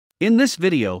In this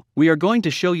video, we are going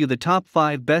to show you the top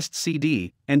 5 best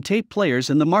CD and tape players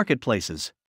in the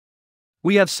marketplaces.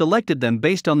 We have selected them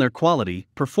based on their quality,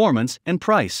 performance, and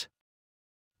price.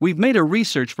 We've made a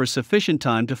research for sufficient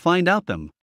time to find out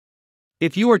them.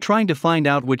 If you are trying to find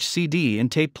out which CD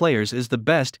and tape players is the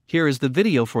best, here is the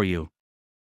video for you.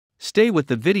 Stay with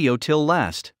the video till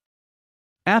last.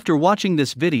 After watching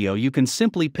this video, you can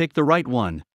simply pick the right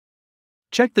one.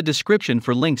 Check the description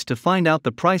for links to find out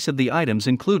the price of the items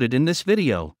included in this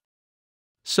video.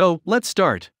 So, let's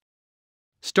start.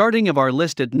 Starting of our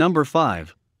list at number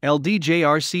 5,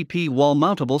 LDJRCP Wall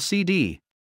Mountable CD.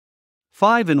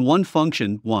 5-in-1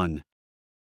 function 1.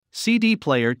 CD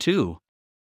player 2.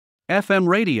 FM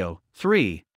radio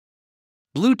 3.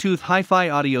 Bluetooth hi-fi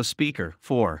audio speaker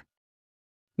 4.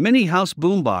 Mini house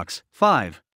boombox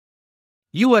 5.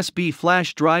 USB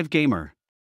flash drive gamer.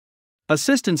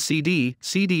 Assistant CD,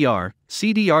 CDR,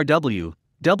 CDRW,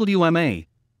 WMA,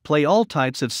 play all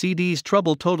types of CDs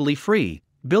trouble totally free,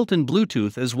 built-in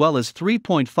Bluetooth as well as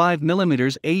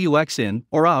 3.5mm AUX in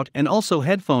or out and also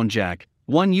headphone jack,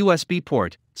 1 USB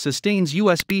port, sustains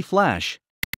USB flash.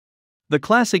 The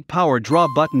classic power draw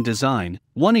button design,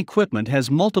 one equipment has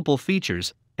multiple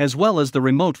features, as well as the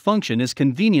remote function is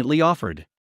conveniently offered.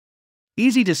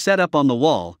 Easy to set up on the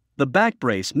wall, the back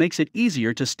brace makes it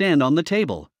easier to stand on the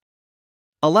table.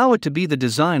 Allow it to be the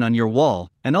design on your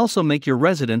wall and also make your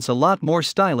residence a lot more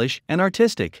stylish and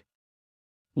artistic.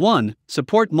 1.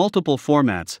 Support multiple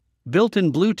formats,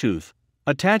 built-in Bluetooth,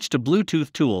 attached to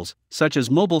Bluetooth tools, such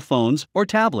as mobile phones or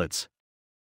tablets.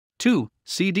 2.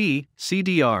 CD,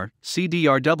 CDR,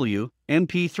 CDRW,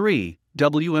 MP3,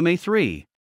 WMA3.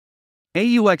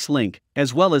 AUX link,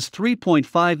 as well as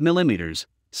 3.5mm,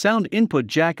 sound input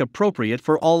jack appropriate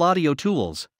for all audio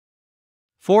tools.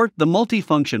 4. The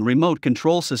multifunction remote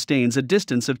control sustains a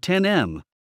distance of 10 m.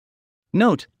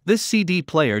 Note, this CD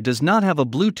player does not have a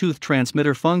Bluetooth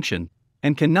transmitter function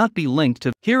and cannot be linked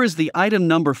to. Here is the item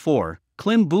number 4,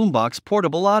 KLIM Boombox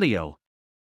Portable Audio.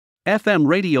 FM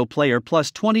radio player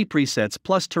plus 20 presets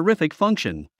plus terrific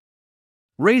function.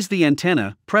 Raise the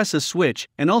antenna, press a switch,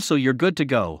 and also you're good to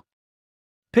go.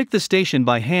 Pick the station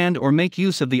by hand or make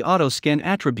use of the auto scan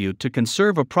attribute to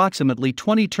conserve approximately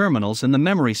 20 terminals in the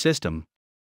memory system.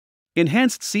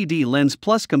 Enhanced CD lens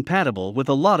plus compatible with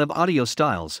a lot of audio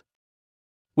styles.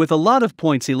 With a lot of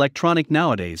points electronic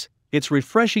nowadays, it's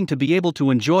refreshing to be able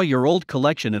to enjoy your old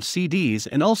collection of CDs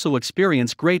and also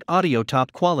experience great audio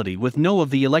top quality with no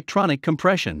of the electronic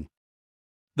compression.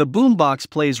 The Boombox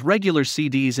plays regular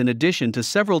CDs in addition to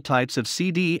several types of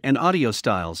CD and audio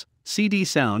styles, CD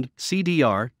sound,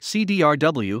 CDR,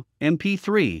 CDRW,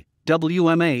 MP3,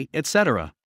 WMA,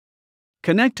 etc.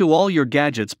 Connect to all your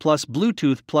gadgets plus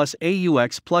Bluetooth plus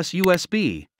AUX plus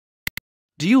USB.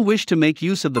 Do you wish to make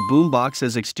use of the Boombox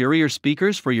as exterior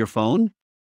speakers for your phone?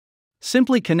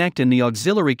 Simply connect in the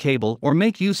auxiliary cable or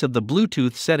make use of the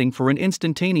Bluetooth setting for an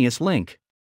instantaneous link.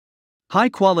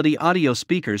 High-quality audio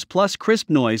speakers plus crisp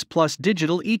noise plus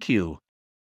digital EQ.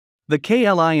 The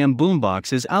KLIM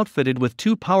Boombox is outfitted with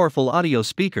 2 powerful audio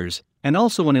speakers and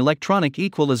also an electronic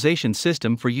equalization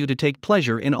system for you to take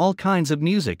pleasure in all kinds of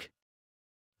music.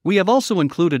 We have also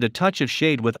included a touch of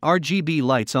shade with RGB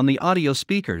lights on the audio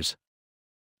speakers.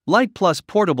 Light plus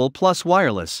portable plus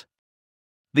wireless.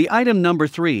 The item number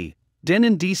 3,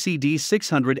 Denon DCD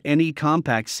 600NE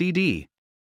Compact CD.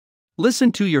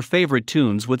 Listen to your favorite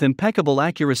tunes with impeccable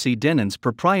accuracy. Denon's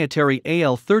proprietary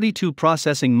AL32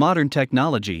 processing modern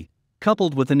technology,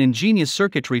 coupled with an ingenious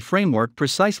circuitry framework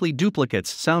precisely duplicates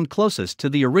sound closest to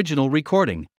the original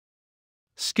recording.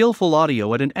 Skillful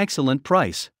audio at an excellent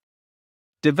price.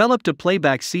 Developed to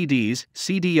playback CDs,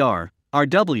 CDR,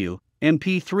 RW,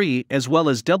 MP3 as well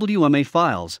as WMA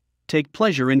files, take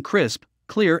pleasure in crisp,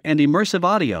 clear and immersive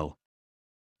audio.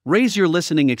 Raise your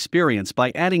listening experience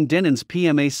by adding Denon's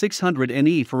PMA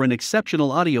 600NE for an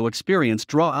exceptional audio experience.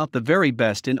 Draw out the very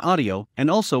best in audio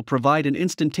and also provide an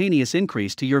instantaneous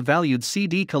increase to your valued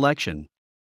CD collection.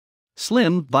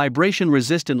 Slim,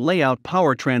 vibration-resistant layout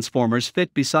power transformers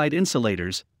fit beside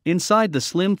insulators, inside the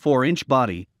slim 4-inch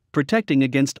body, protecting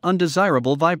against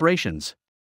undesirable vibrations.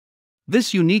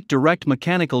 This unique direct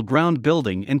mechanical ground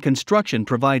building and construction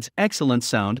provides excellent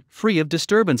sound, free of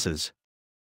disturbances.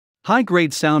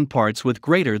 High-grade sound parts with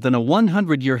greater than a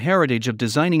 100-year heritage of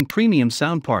designing premium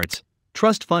sound parts.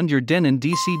 Trust fund. Your Denon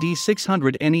DCD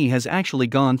 600NE has actually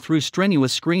gone through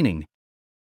strenuous screening.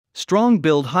 Strong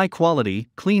build, high quality,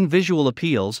 clean visual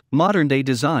appeals, modern-day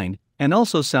design, and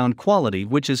also sound quality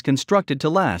which is constructed to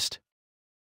last.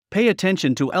 Pay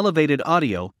attention to elevated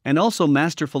audio and also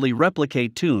masterfully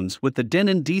replicate tunes with the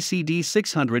Denon DCD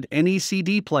 600NE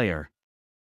CD player.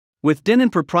 With Denon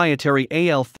proprietary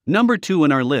Number 2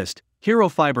 in our list,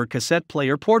 HeroFiber Cassette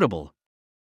Player Portable.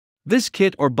 This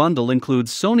kit or bundle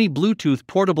includes Sony Bluetooth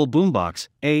Portable Boombox,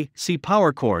 AC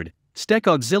power cord, STEC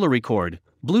auxiliary cord,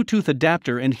 Bluetooth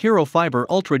adapter and HeroFiber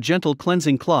Ultra Gentle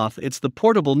Cleansing Cloth. It's the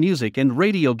portable music and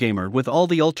radio gamer with all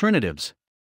the alternatives.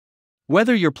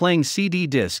 Whether you're playing CD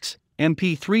discs,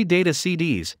 MP3 data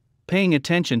CDs, paying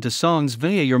attention to songs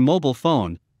via your mobile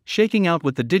phone, shaking out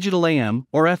with the digital AM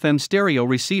or FM stereo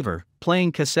receiver,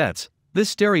 playing cassettes, this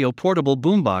stereo portable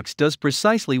boombox does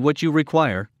precisely what you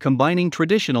require, combining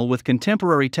traditional with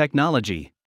contemporary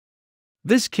technology.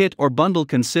 This kit or bundle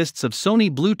consists of Sony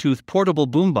Bluetooth Portable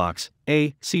Boombox,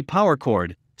 AC power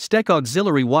cord, STEC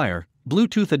auxiliary wire,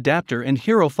 Bluetooth adapter and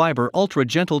HeroFiber Ultra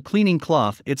Gentle Cleaning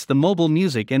Cloth. It's the mobile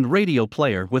music and radio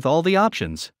player with all the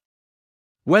options.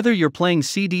 Whether you're playing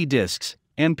CD discs,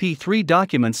 MP3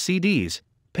 documents CDs,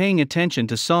 paying attention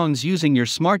to songs using your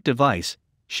smart device,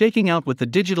 shaking out with the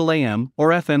digital AM or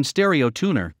FM stereo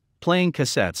tuner, playing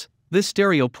cassettes, this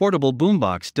stereo portable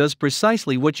boombox does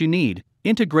precisely what you need,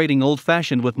 integrating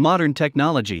old-fashioned with modern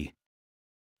technology.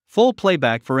 Full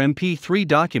playback for MP3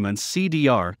 documents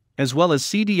CDR, as well as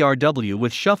CDRW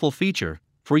with shuffle feature,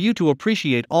 for you to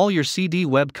appreciate all your CD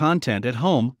web content at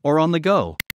home or on the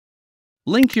go.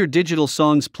 Link your digital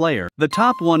songs player. The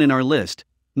top one in our list,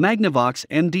 Magnavox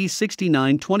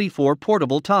MD6924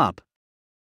 Portable Top.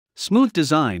 Smooth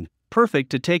design, perfect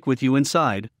to take with you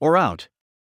inside or out.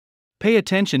 Pay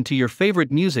attention to your favorite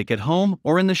music at home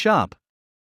or in the shop.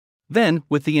 Then,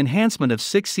 with the enhancement of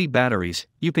 6C batteries,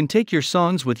 you can take your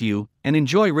songs with you and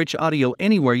enjoy rich audio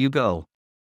anywhere you go.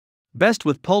 Best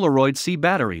with Polaroid C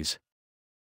batteries.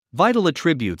 Vital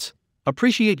attributes: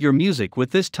 appreciate your music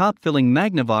with this top-filling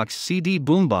Magnavox CD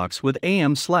boombox with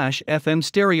AM/FM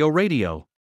stereo radio.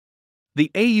 The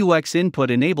AUX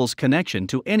input enables connection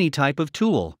to any type of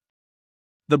tool.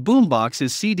 The boombox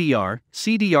is CDR,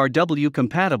 CDRW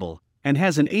compatible, and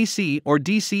has an AC or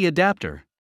DC adapter.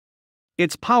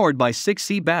 It's powered by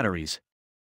 6C batteries.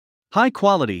 High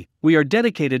quality, we are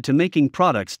dedicated to making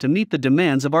products to meet the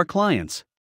demands of our clients.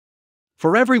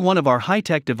 For every one of our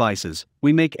high-tech devices,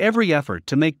 we make every effort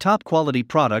to make top-quality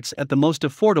products at the most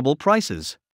affordable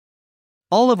prices.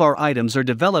 All of our items are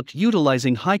developed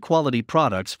utilizing high-quality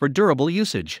products for durable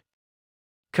usage.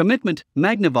 Commitment: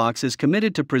 Magnavox is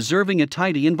committed to preserving a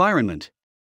tidy environment.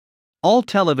 All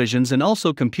televisions and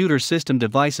also computer system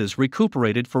devices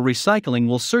recuperated for recycling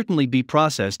will certainly be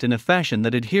processed in a fashion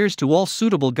that adheres to all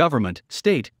suitable government,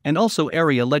 state, and also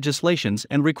area legislations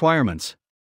and requirements.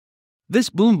 This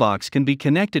boombox can be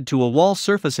connected to a wall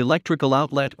surface electrical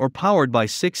outlet or powered by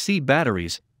 6C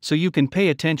batteries, so you can pay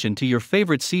attention to your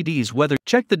favorite CDs. Whether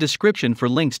check the description for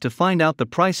links to find out the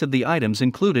price of the items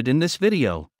included in this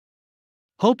video.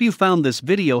 Hope you found this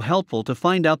video helpful to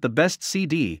find out the best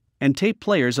CD and tape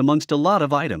players amongst a lot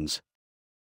of items.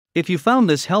 If you found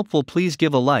this helpful, please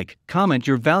give a like, comment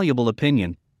your valuable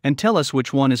opinion, and tell us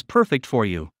which one is perfect for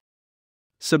you.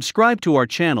 Subscribe to our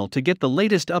channel to get the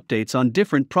latest updates on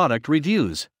different product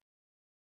reviews.